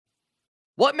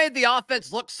What made the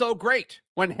offense look so great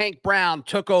when Hank Brown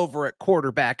took over at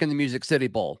quarterback in the Music City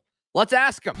Bowl? Let's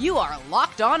ask him. You are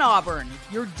Locked On Auburn,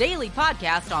 your daily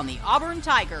podcast on the Auburn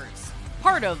Tigers.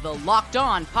 Part of the Locked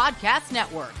On Podcast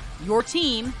Network, your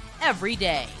team every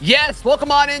day. Yes,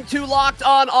 welcome on into Locked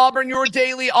On Auburn, your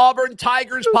daily Auburn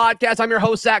Tigers podcast. I'm your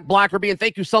host, Zach Blackerby, and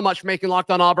thank you so much for making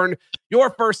Locked On Auburn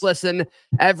your first listen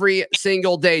every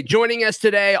single day. Joining us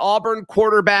today, Auburn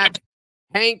quarterback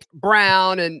Hank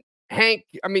Brown. And Hank,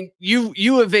 I mean,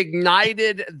 you have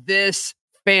ignited this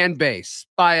fan base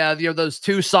by those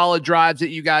two solid drives that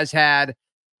you guys had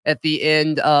at the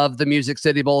end of the Music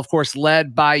City Bowl, of course,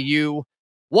 led by you.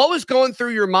 What was going through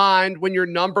your mind when your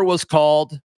number was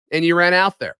called and you ran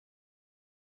out there?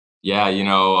 Yeah,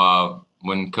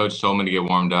 when Coach told me to get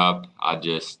warmed up, I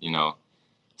just,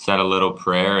 said a little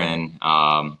prayer and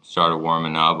started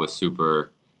warming up. Was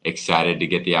super excited to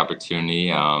get the opportunity.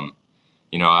 I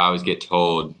always get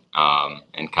told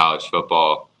in college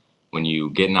football, when you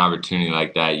get an opportunity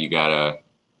like that, you got to,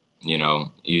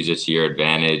 use it to your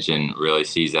advantage and really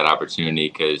seize that opportunity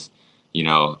because,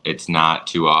 it's not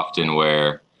too often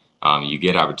where you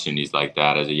get opportunities like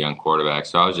that as a young quarterback.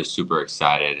 So I was just super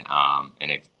excited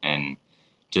and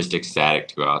just ecstatic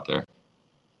to go out there.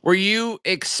 Were you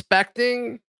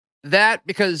expecting that?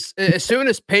 Because as soon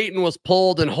as Peyton was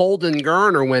pulled and Holden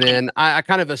Geriner went in, I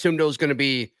kind of assumed it was going to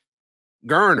be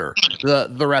Geriner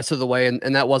the rest of the way,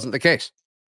 and that wasn't the case.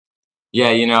 Yeah,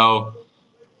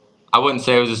 I wouldn't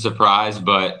say it was a surprise,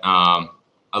 but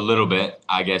a little bit,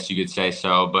 I guess you could say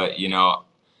so. But,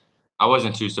 I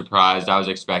wasn't too surprised. I was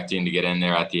expecting to get in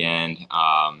there at the end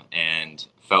and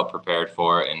felt prepared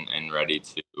for it and ready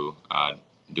to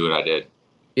do what I did.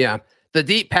 Yeah. The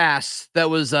deep pass that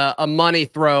was a money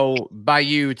throw by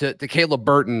you to Caleb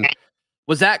Burton.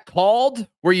 Was that called?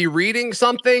 Were you reading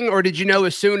something, or did you know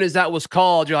as soon as that was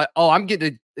called, you're like, oh,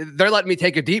 they're letting me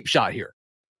take a deep shot here?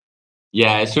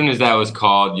 Yeah, as soon as that was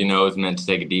called, it was meant to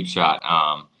take a deep shot.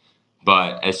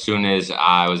 But as soon as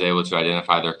I was able to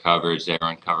identify their coverage, they were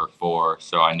in cover 4.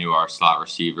 So I knew our slot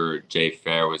receiver, Jay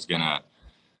Fair, was going to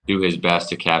do his best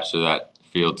to capture that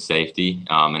field safety.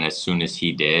 And as soon as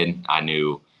he did, I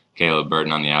knew Caleb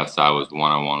Burton on the outside was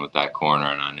one-on-one with that corner,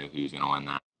 and I knew he was going to win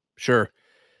that. Sure.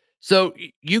 So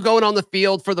you going on the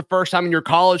field for the first time in your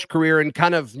college career and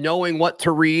kind of knowing what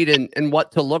to read and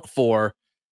what to look for.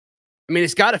 I mean,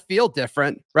 it's got to feel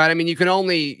different, right? I mean, you can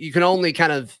only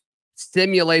kind of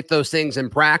stimulate those things in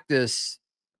practice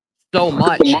so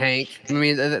much, Hank. I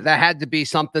mean, that had to be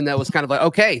something that was kind of like,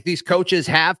 okay, these coaches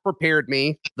have prepared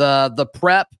me. The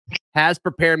prep has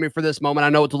prepared me for this moment. I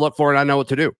know what to look for and I know what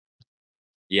to do.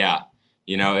 Yeah.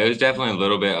 It was definitely a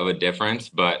little bit of a difference,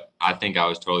 but I think I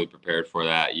was totally prepared for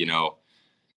that.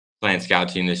 Playing scout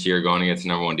team this year, going against the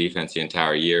number 1 defense the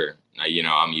entire year,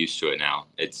 I'm used to it now.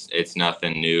 It's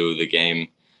nothing new. The game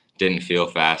didn't feel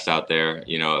fast out there.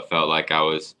 It felt like I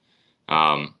was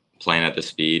playing at the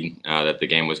speed that the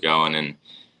game was going. And,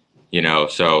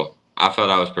 so I felt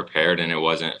I was prepared and it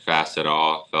wasn't fast at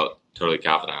all. I felt totally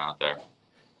confident out there.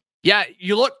 Yeah,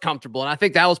 you look comfortable. And I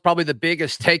think that was probably the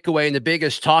biggest takeaway and the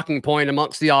biggest talking point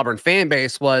amongst the Auburn fan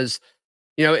base was,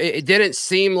 it didn't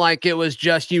seem like it was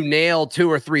just you nailed 2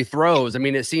 or 3 throws. I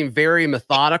mean, it seemed very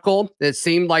methodical. It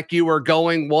seemed like you were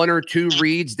going 1 or 2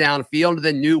 reads downfield and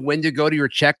then knew when to go to your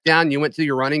check down. You went to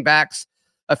your running backs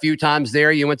a few times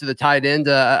there. You went to the tight end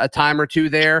a time or 2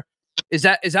 there. Is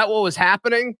that what was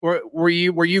happening? Were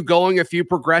you going a few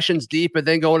progressions deep and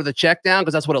then going to the check down?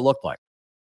 Because that's what it looked like.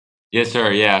 Yes,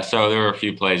 sir. Yeah. So there were a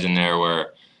few plays in there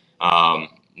where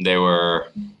they were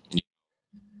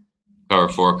cover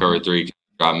 4, cover 3,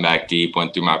 dropping back deep,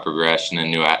 went through my progression and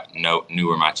knew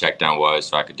where my check down was,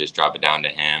 so I could just drop it down to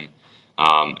him.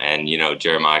 And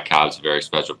Jeremiah Cobb's a very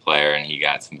special player, and he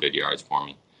got some good yards for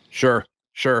me. Sure.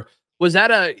 Was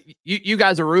that you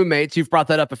guys are roommates? You've brought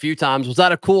that up a few times. Was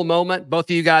that a cool moment? Both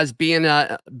of you guys being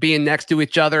next to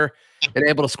each other and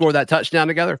able to score that touchdown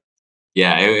together?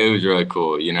 Yeah, it was really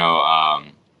cool. We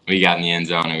got in the end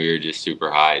zone and we were just super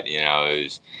hyped.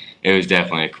 It was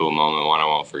definitely a cool moment, one I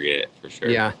won't forget for sure.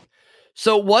 Yeah.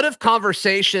 So what have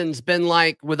conversations been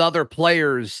like with other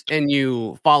players and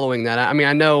you following that? I mean,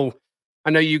 I know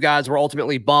you guys were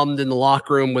ultimately bummed in the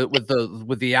locker room with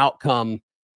the outcome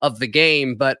of the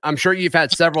game, but I'm sure you've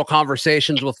had several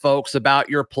conversations with folks about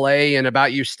your play and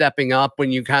about you stepping up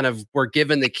when you kind of were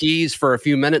given the keys for a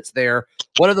few minutes there.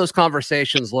 What do those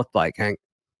conversations look like, Hank?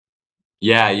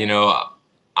 Yeah,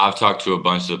 I've talked to a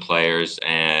bunch of the players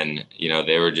and,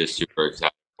 they were just super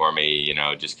excited for me,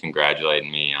 just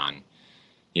congratulating me on,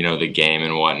 the game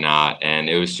and whatnot. And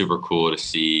it was super cool to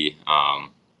see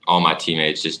all my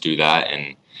teammates just do that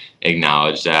and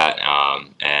acknowledge that.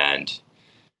 And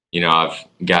I've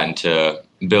gotten to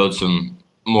build some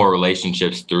more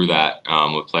relationships through that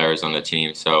with players on the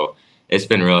team. So it's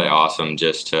been really awesome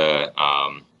just to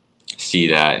see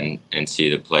that and see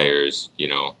the players,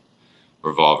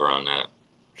 revolve around that.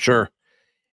 Sure.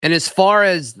 And as far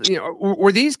as,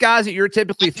 were these guys that you're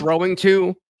typically throwing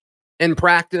to in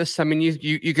practice? I mean,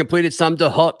 you completed some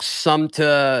to Hooks, some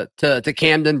to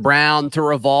Camden Brown, to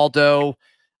Rivaldo,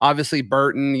 obviously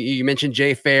Burton. You mentioned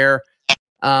Jay Fair.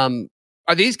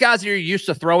 Are these guys that you're used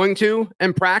to throwing to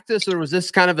in practice, or was this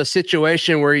kind of a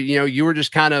situation where you were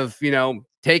just kind of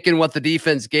taking what the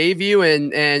defense gave you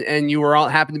and you were all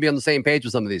happen to be on the same page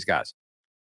with some of these guys?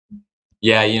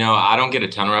 Yeah, I don't get a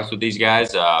ton of reps with these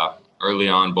guys. Early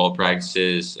on bowl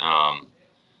practices,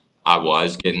 I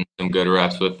was getting some good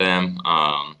reps with them,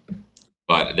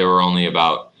 but there were only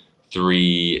about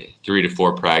three to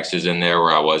four practices in there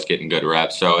where I was getting good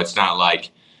reps. So it's not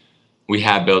like we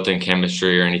had built-in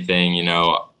chemistry or anything,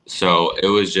 So it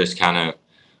was just kind of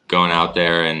going out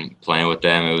there and playing with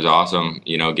them. It was awesome,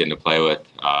 getting to play with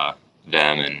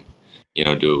them and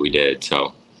do what we did.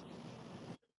 So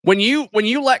when you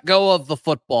let go of the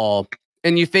football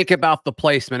and you think about the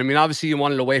placement, I mean, obviously you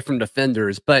wanted away from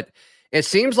defenders, but it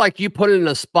seems like you put it in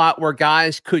a spot where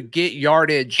guys could get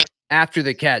yardage after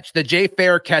the catch. The Jay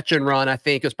Fair catch and run, I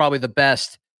think, is probably the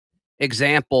best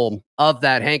example of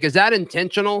that. Hank, is that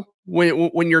intentional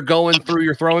when you're going through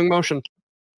your throwing motion?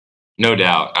 No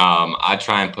doubt. I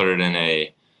try and put it in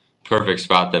a perfect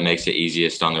spot that makes it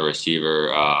easiest on the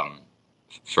receiver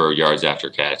for yards after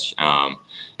catch.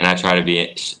 And I try to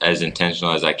be as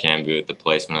intentional as I can be with the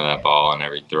placement of that ball on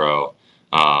every throw,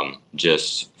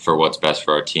 just for what's best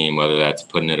for our team, whether that's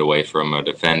putting it away from a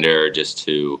defender just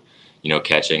to,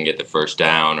 catch it and get the first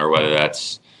down, or whether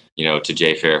that's, to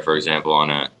Jay Fair, for example, on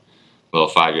a little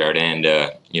 5-yard end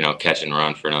to, catch and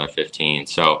run for another 15.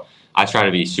 So I try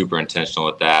to be super intentional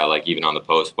with that, like even on the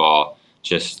post ball,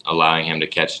 just allowing him to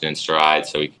catch it in stride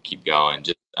so he can keep going.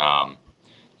 Just,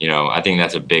 I think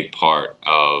that's a big part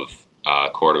of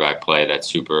quarterback play that's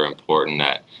super important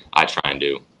that I try and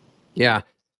do. Yeah.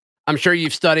 I'm sure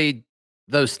you've studied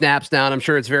those snaps down. I'm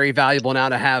sure it's very valuable now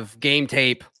to have game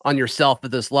tape on yourself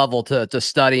at this level to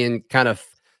study and kind of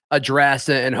address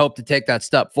and hope to take that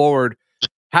step forward.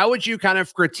 How would you kind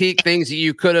of critique things that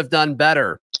you could have done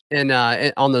better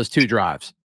on those two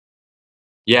drives?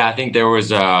 Yeah, I think there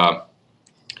was one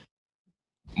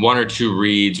or two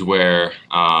reads where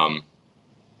my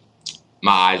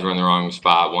eyes were in the wrong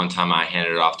spot. One time I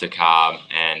handed it off to Cobb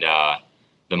and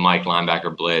the Mike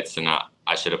linebacker blitzed, and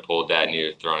I should have pulled that and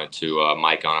either thrown it to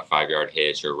Mike on a 5-yard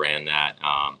hitch or ran that.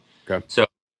 Okay. So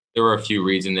there were a few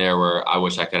reads in there where I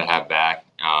wish I could have had back.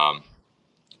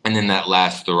 And then that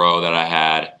last throw that I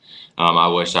had, I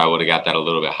wish I would have got that a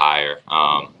little bit higher.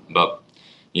 But,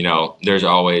 there's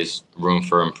always room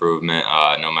for improvement,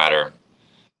 no matter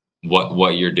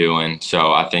what you're doing.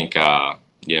 So I think,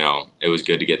 it was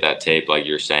good to get that tape, like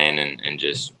you're saying, and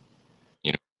just,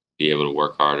 be able to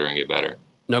work harder and get better.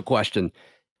 No question.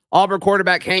 Auburn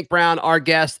quarterback Hank Brown, our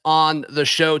guest on the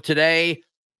show today.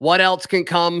 What else can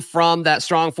come from that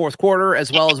strong fourth quarter,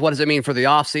 as well as what does it mean for the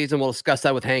offseason? We'll discuss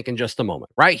that with Hank in just a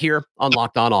moment, right here on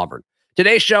Locked On Auburn.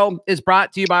 Today's show is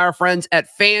brought to you by our friends at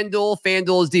FanDuel.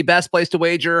 FanDuel is the best place to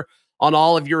wager on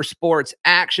all of your sports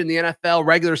action. The NFL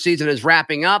regular season is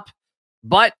wrapping up,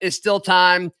 but it's still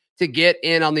time to get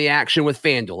in on the action with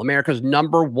FanDuel, America's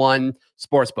 #1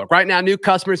 sportsbook. Right now, new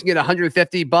customers can get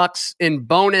 $150 in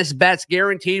bonus bets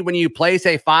guaranteed when you place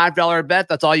a $5 bet.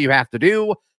 That's all you have to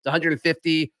do. It's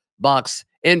 $150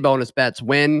 in bonus bets,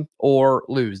 win or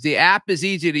lose. The app is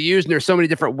easy to use, and there's so many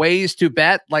different ways to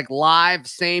bet, like live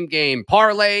same-game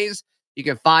parlays. You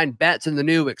can find bets in the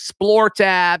new Explore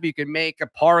tab. You can make a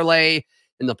parlay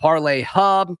in the Parlay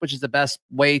Hub, which is the best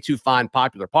way to find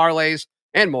popular parlays,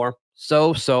 and more.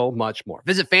 So much more.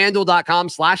 Visit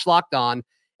FanDuel.com/lockedon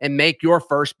and make your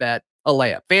first bet a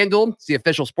layup. FanDuel is the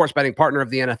official sports betting partner of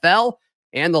the NFL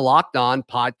and the Locked On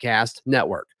Podcast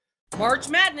Network. March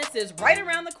Madness is right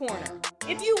around the corner.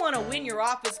 If you want to win your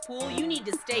office pool, you need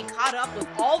to stay caught up with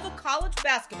all the college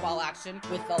basketball action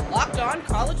with the Locked On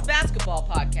College Basketball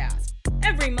Podcast.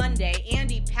 Every Monday,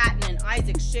 Andy Patton and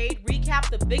Isaac Shade recap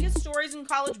the biggest stories in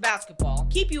college basketball,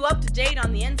 keep you up to date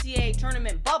on the NCAA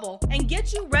tournament bubble, and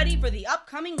get you ready for the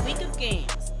upcoming week of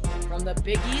games. From the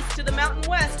Big East to the Mountain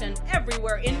West and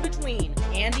everywhere in between,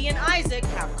 Andy and Isaac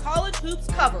have college hoops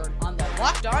covered on the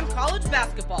Locked On College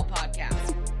Basketball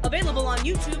Podcast. Available on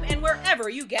YouTube and wherever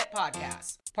you get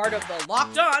podcasts. Part of the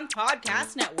Locked On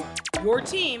Podcast Network. Your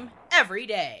team every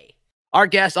day. Our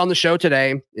guest on the show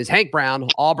today is Hank Brown,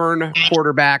 Auburn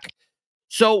quarterback.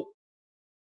 So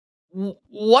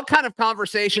What kind of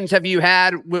conversations have you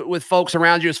had with folks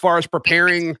around you as far as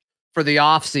preparing for the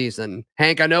off season?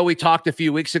 Hank, I know we talked a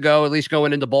few weeks ago, at least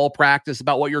going into bowl practice,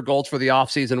 about what your goals for the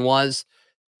off season was.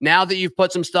 Now that you've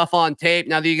put some stuff on tape,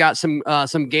 now that you got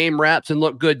some game reps and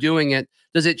look good doing it,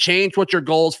 does it change what your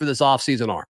goals for this off season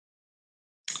are?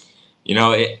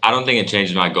 I don't think it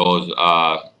changed my goals.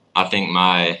 I think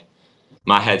my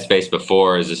headspace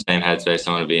before is the same headspace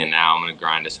I'm going to be in now. I'm going to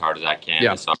grind as hard as I can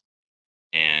this off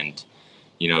and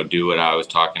do what I was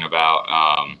talking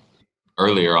about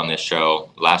earlier on this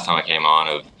show last time I came on,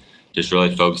 of just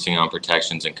really focusing on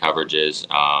protections and coverages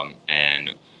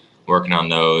and working on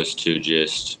those to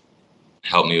just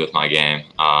help me with my game.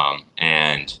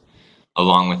 And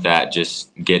along with that,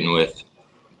 just getting with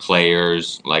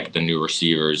players like the new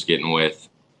receivers, getting with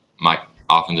my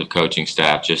offensive coaching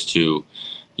staff just to,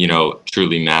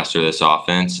 truly master this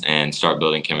offense and start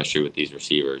building chemistry with these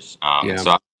receivers. And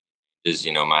so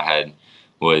my head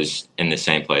was in the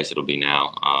same place it'll be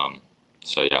now.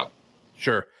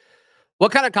 Sure.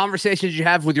 What kind of conversations did you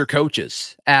have with your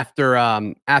coaches after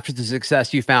the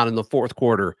success you found in the fourth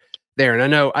quarter there?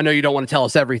 And I know you don't want to tell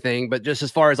us everything, but just as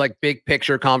far as like big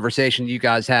picture conversation you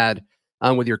guys had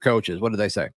with your coaches, what did they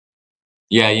say?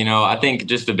 Yeah, I think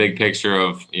just the big picture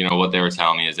of, what they were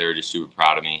telling me is they were just super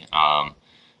proud of me.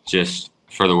 Just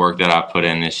for the work that I put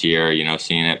in this year,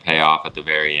 seeing it pay off at the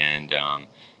very end,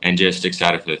 and just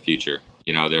excited for the future.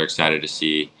 They're excited to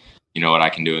see, what I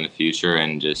can do in the future,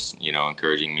 and just,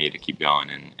 encouraging me to keep going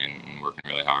and working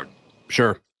really hard.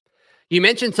 Sure. You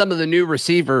mentioned some of the new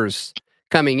receivers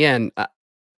coming in. I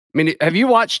mean, have you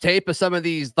watched tape of some of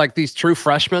these true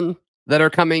freshmen that are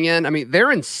coming in? I mean,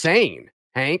 they're insane,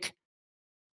 Hank.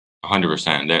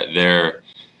 100%.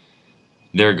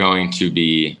 They're going to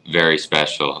be very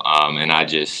special. And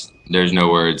there's no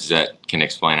words that can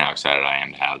explain how excited I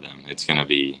am to have them. It's going to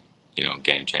be,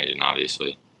 game changing,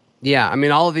 obviously. Yeah. I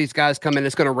mean, all of these guys come in,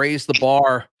 it's going to raise the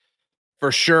bar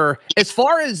for sure. As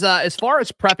far as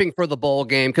prepping for the bowl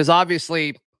game, because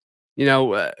obviously,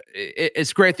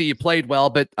 it's great that you played well,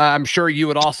 but I'm sure you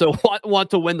would also want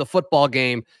to win the football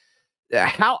game.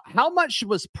 How much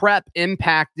was prep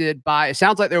impacted by? It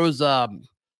sounds like there was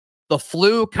the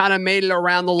flu kind of made it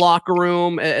around the locker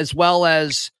room, as well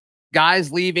as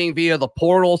guys leaving via the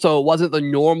portal, so it wasn't the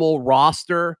normal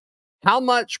roster. How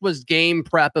much was game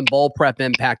prep and bowl prep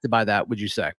impacted by that, would you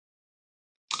say?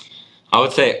 I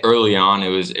would say early on it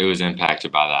was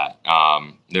impacted by that.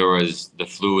 The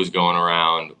flu was going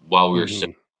around while we were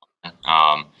sick,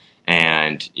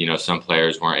 and some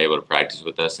players weren't able to practice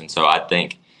with us, and so I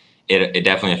think it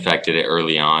definitely affected it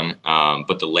early on.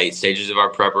 But the late stages of our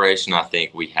preparation, I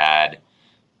think we had,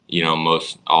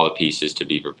 most all the pieces to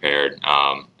be prepared.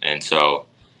 And so,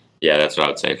 yeah, that's what I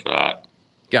would say for that.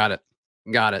 Got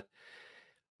it.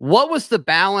 What was the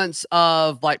balance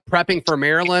of like prepping for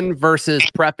Maryland versus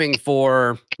prepping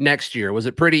for next year? Was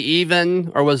it pretty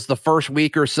even, or was the first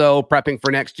week or so prepping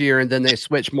for next year and then they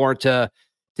switched more to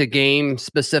game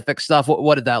specific stuff?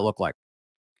 What did that look like?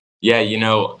 Yeah,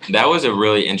 that was a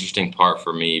really interesting part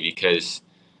for me because,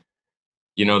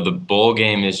 the bowl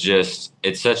game is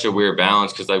it's such a weird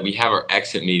balance because like we have our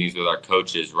exit meetings with our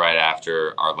coaches right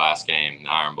after our last game, the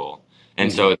Iron Bowl.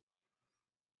 And so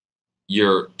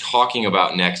you're talking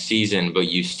about next season, but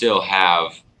you still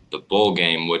have the bowl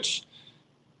game, which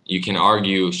you can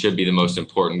argue should be the most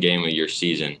important game of your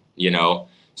season,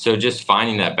 So just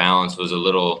finding that balance was a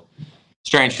little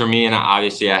strange for me, and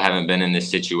obviously I haven't been in this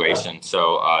situation,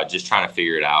 so just trying to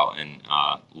figure it out and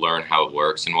learn how it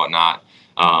works and whatnot.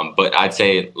 But I'd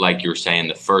say, like you were saying,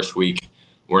 the first week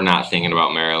we're not thinking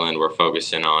about Maryland. We're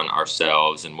focusing on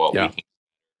ourselves and what we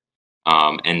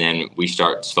can. And then we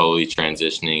start slowly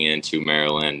transitioning into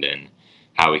Maryland and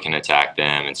how we can attack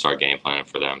them and start game planning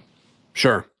for them.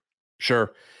 Sure.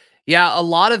 Yeah, a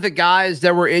lot of the guys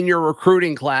that were in your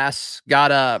recruiting class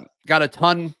got a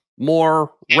ton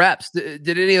more reps. Did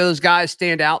any of those guys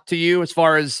stand out to you as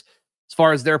far as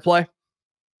their play?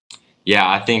 Yeah,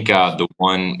 I think the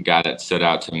one guy that stood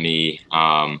out to me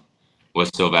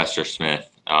was Sylvester Smith.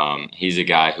 He's a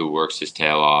guy who works his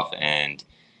tail off and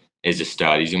is a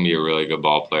stud. He's going to be a really good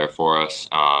ball player for us,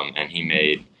 and he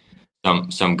made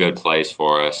some good plays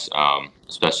for us,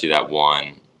 especially that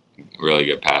one really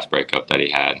good pass breakup that he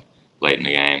had late in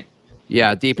the game.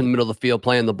 Yeah, deep in the middle of the field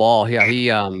playing the ball. Yeah,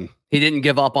 he didn't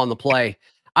give up on the play.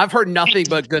 I've heard nothing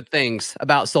but good things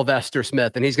about Sylvester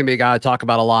Smith, and he's going to be a guy I talk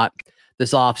about a lot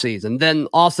this offseason. Then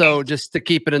also, just to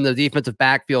keep it in the defensive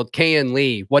backfield, Kayan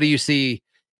Lee. What do you see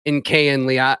in Kayan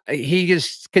Lee? He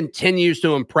just continues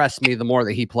to impress me the more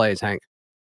that he plays, Hank.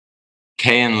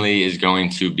 Kayan Lee is going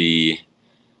to be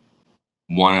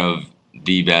one of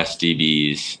the best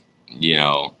DBs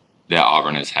that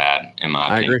Auburn has had, in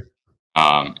my opinion.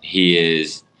 I agree. He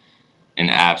is an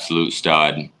absolute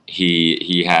stud.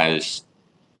 He has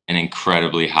an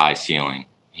incredibly high ceiling.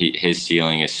 His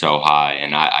ceiling is so high,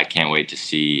 and I can't wait to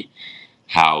see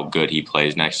how good he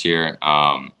plays next year.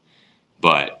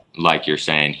 But like you're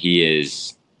saying, he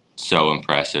is so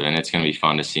impressive, and it's going to be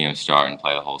fun to see him start and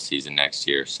play the whole season next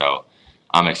year. So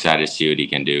I'm excited to see what he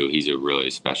can do. He's a really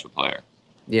special player.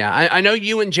 Yeah, I know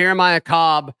you and Jeremiah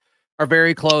Cobb are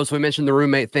very close. We mentioned the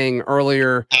roommate thing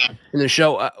earlier in the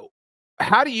show.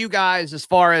 How do you guys, as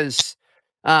far as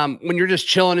when you're just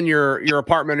chilling in your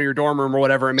apartment or your dorm room or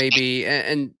whatever it may be,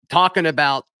 and talking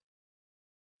about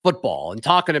football and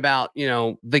talking about,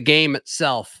 the game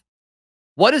itself,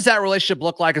 what does that relationship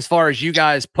look like as far as you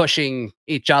guys pushing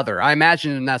each other? I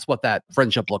imagine that's what that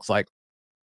friendship looks like.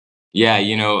 Yeah,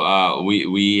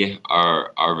 we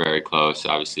are very close,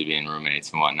 obviously being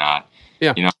roommates and whatnot.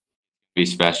 Yeah. It'd be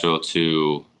special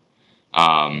to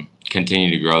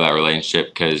continue to grow that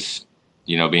relationship because,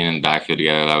 being in the backfield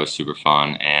together, that was super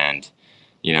fun. And,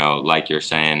 like you're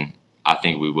saying, I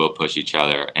think we will push each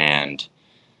other and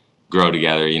grow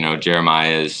together. Me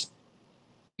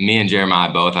and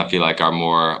Jeremiah both, I feel like, are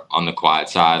more on the quiet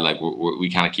side. Like we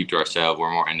kind of keep to ourselves.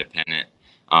 We're more independent.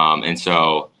 And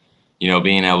so,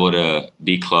 being able to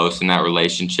be close in that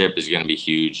relationship is going to be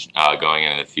huge going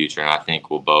into the future. And I think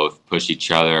we'll both push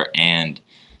each other, and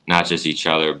not just each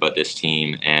other, but this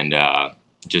team, and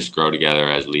just grow together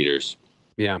as leaders.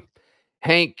 Yeah.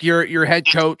 Hank, your head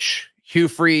coach, Hugh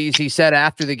Freeze, he said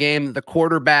after the game that the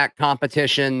quarterback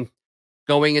competition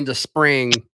going into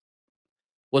spring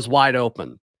was wide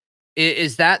open.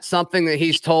 Is that something that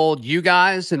he's told you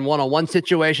guys in one-on-one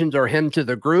situations or him to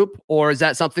the group? Or is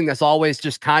that something that's always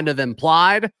just kind of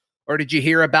implied? Or did you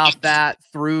hear about that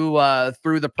through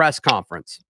the press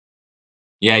conference?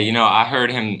 Yeah, I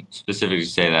heard him specifically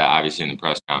say that, obviously, in the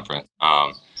press conference.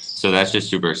 So that's just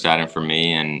super exciting for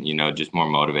me, and, just more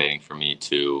motivating for me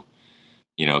to,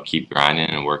 keep grinding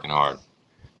and working hard.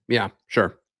 Yeah,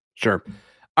 sure. All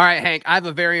right, Hank, I have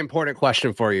a very important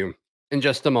question for you in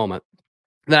just a moment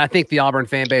that I think the Auburn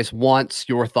fan base wants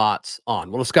your thoughts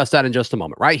on. We'll discuss that in just a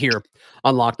moment, right here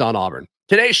on Locked On Auburn.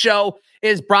 Today's show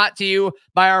is brought to you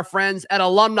by our friends at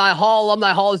Alumni Hall.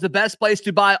 Alumni Hall is the best place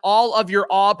to buy all of your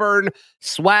Auburn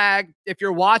swag. If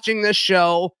you're watching this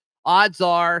show, odds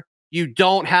are you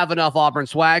don't have enough Auburn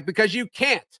swag because you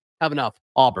can't have enough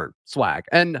Auburn swag.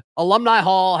 And Alumni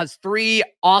Hall has 3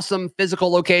 awesome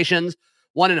physical locations,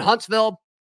 one in Huntsville,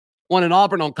 one in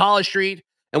Auburn on College Street,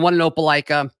 and one in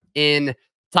Opelika in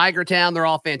Tigertown. They're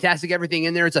all fantastic. Everything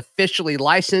in there is officially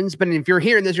licensed. But if you're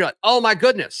hearing this, you're like, oh my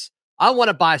goodness, I want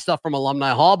to buy stuff from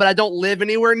Alumni Hall, but I don't live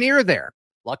anywhere near there.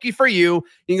 Lucky for you,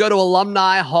 you can go to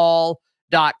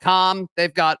alumnihall.com.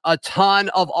 They've got a ton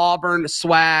of Auburn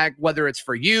swag, whether it's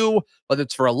for you, whether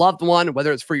it's for a loved one,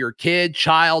 whether it's for your kid,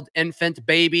 child, infant,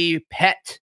 baby,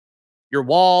 pet, your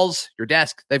walls, your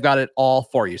desk. They've got it all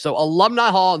for you. So Alumni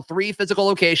Hall in 3 physical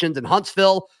locations in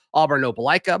Huntsville, Auburn,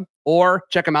 Opelika, or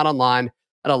check them out online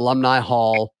at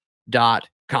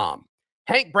alumnihall.com.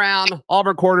 Hank Brown,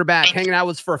 Auburn quarterback, hanging out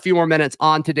with us for a few more minutes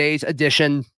on today's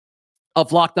edition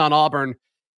of Locked On Auburn.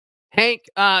 Hank,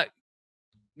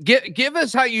 give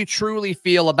us how you truly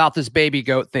feel about this baby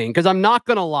goat thing, because I'm not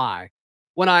going to lie.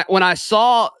 When I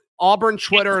saw Auburn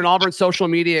Twitter and Auburn social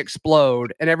media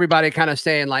explode and everybody kind of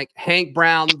saying like Hank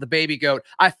Brown, the baby goat,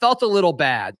 I felt a little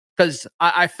bad because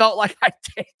I felt like I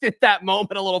tainted that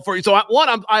moment a little for you. So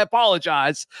I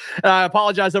apologize. I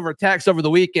apologize over text over the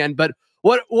weekend, but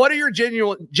what are your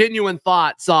genuine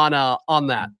thoughts on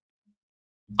that?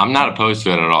 I'm not opposed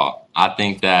to it at all. I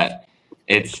think that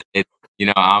it's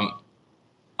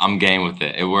I'm game with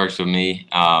it. It works with me.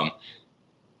 I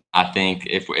think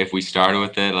if we started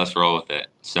with it, let's roll with it.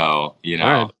 So, All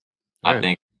right. I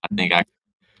think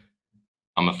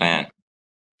I'm a fan.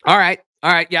 All right.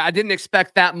 Yeah, I didn't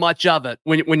expect that much of it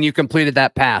when you completed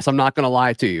that pass. I'm not going to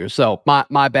lie to you. So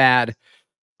my bad.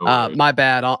 My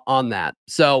bad on that.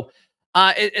 So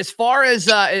as far as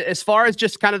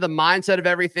just kind of the mindset of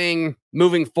everything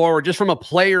moving forward, just from a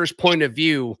player's point of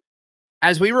view,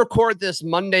 as we record this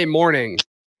Monday morning,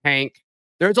 Hank,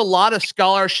 there's a lot of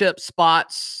scholarship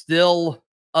spots still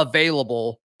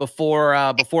available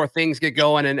before things get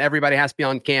going and everybody has to be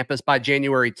on campus by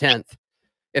January 10th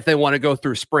if they want to go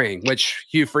through spring, which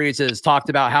Hugh Freeze has talked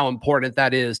about how important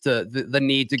that is to the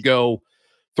need to go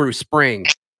through spring.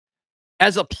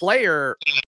 As a player,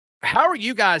 how are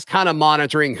you guys kind of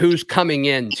monitoring who's coming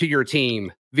in to your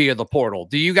team via the portal?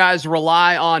 Do you guys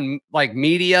rely on like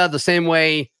media the same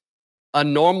way a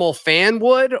normal fan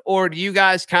would, or do you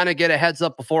guys kind of get a heads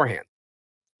up beforehand?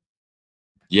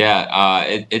 Yeah,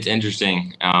 it's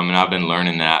interesting, and I've been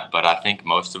learning that. But I think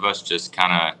most of us just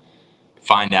kind of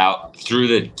find out through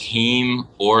the team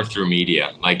or through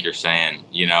media, like you're saying.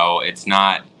 It's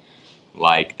not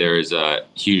like there's a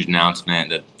huge announcement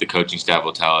that the coaching staff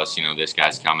will tell us, this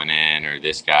guy's coming in or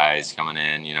this guy's coming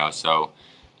in. So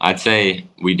I'd say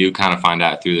we do kind of find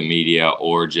out through the media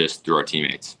or just through our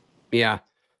teammates. Yeah.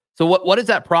 So what does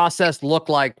that process look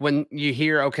like when you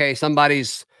hear, okay,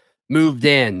 somebody's moved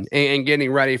in and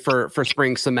getting ready for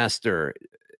spring semester?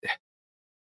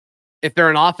 If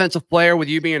they're an offensive player, with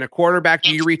you being a quarterback,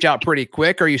 do you reach out pretty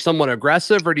quick? Are you somewhat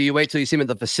aggressive, or do you wait till you see them at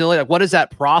the facility? Like, what does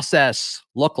that process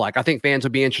look like? I think fans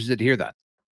would be interested to hear that.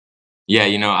 Yeah,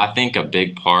 I think a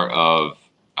big part of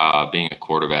being a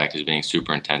quarterback is being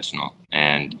super intentional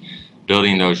and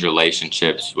building those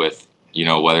relationships with,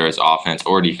 whether it's offense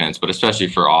or defense, but especially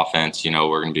for offense,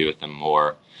 we're going to be with them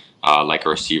more like a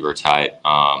receiver type.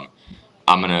 I'm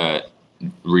going to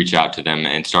reach out to them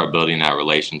and start building that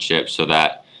relationship so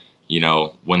that,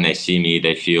 when they see me,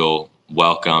 they feel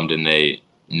welcomed and they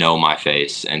know my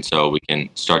face. And so we can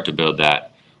start to build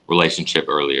that relationship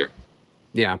earlier.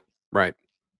 Yeah, right.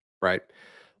 Right.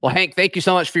 Well, Hank, thank you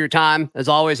so much for your time as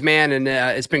always, man. And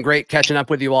it's been great catching up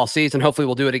with you all season. Hopefully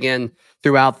we'll do it again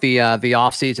throughout the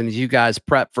off season as you guys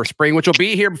prep for spring, which will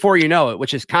be here before you know it,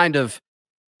 which is kind of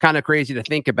crazy to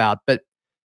think about. But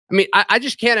I mean, I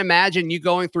just can't imagine you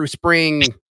going through spring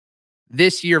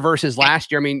this year versus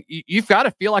last year. I mean, you've got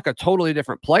to feel like a totally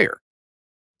different player.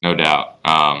 No doubt.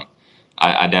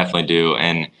 I definitely do.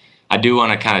 And I do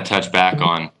want to kind of touch back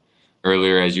on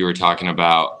earlier as you were talking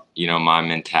about, my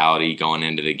mentality going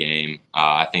into the game.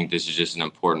 I think this is just an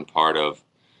important part of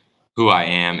who I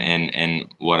am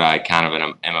and what I kind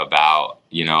of am about.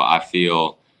 I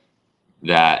feel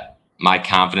that my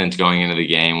confidence going into the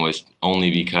game was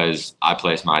only because I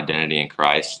placed my identity in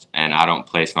Christ, and I don't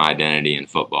place my identity in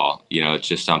football. It's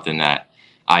just something that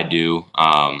I do,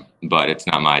 but it's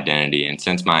not my identity. And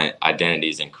since my identity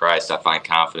is in Christ, I find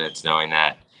confidence knowing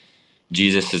that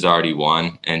Jesus has already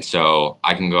won. And so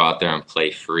I can go out there and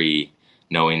play free,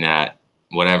 knowing that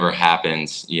whatever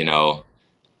happens,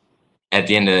 at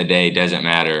the end of the day, it doesn't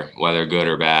matter whether good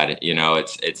or bad.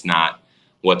 It's not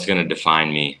what's going to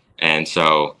define me. And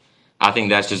so I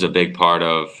think that's just a big part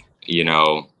of,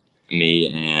 me,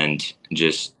 and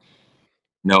just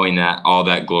knowing that all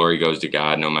that glory goes to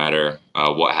God, no matter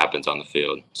what happens on the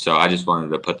field. So I just wanted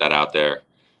to put that out there,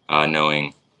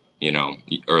 knowing,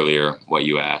 earlier what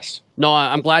you asked. No,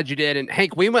 I'm glad you did. And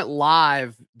Hank, we went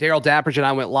live. Daryl Dappridge and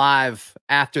I went live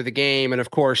after the game. And of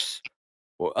course,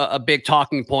 a big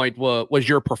talking point was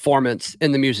your performance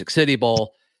in the Music City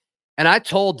Bowl. And I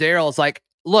told Daryl, it's like,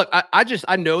 look,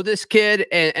 I know this kid,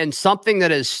 and something that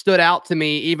has stood out to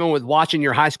me, even with watching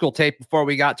your high school tape before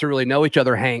we got to really know each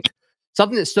other, Hank,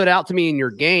 something that stood out to me in your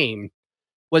game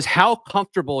was how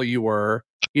comfortable you were.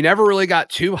 You never really got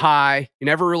too high. You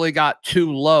never really got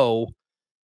too low.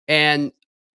 And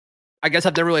I guess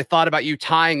I've never really thought about you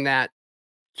tying that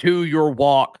to your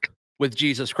walk with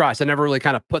Jesus Christ. I never really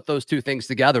kind of put those two things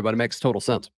together, but it makes total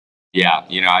sense. Yeah.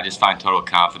 I just find total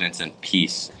confidence and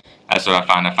peace. That's what I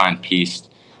find. I find peace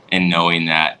in knowing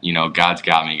that, God's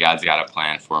got me. God's got a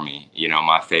plan for me.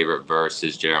 My favorite verse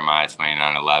is Jeremiah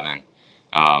 29:11.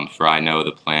 For I know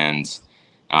the plans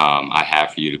I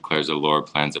have for you, declares the Lord,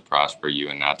 plans to prosper you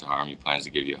and not to harm you, plans to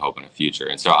give you hope in a future.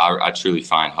 And so I truly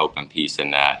find hope and peace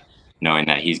in that, knowing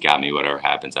that he's got me whatever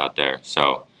happens out there.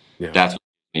 So that's what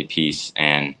gives me peace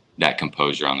and that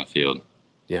composure on the field.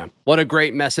 Yeah. What a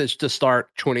great message to start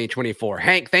 2024.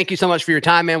 Hank, thank you so much for your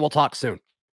time, man. We'll talk soon.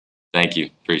 Thank you.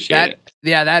 Appreciate it.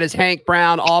 Yeah, that is Hank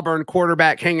Brown, Auburn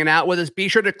quarterback, hanging out with us. Be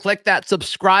sure to click that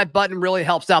subscribe button. Really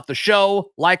helps out the show.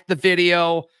 Like the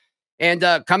video. And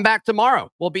come back tomorrow.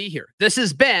 We'll be here. This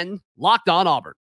has been Locked On Auburn.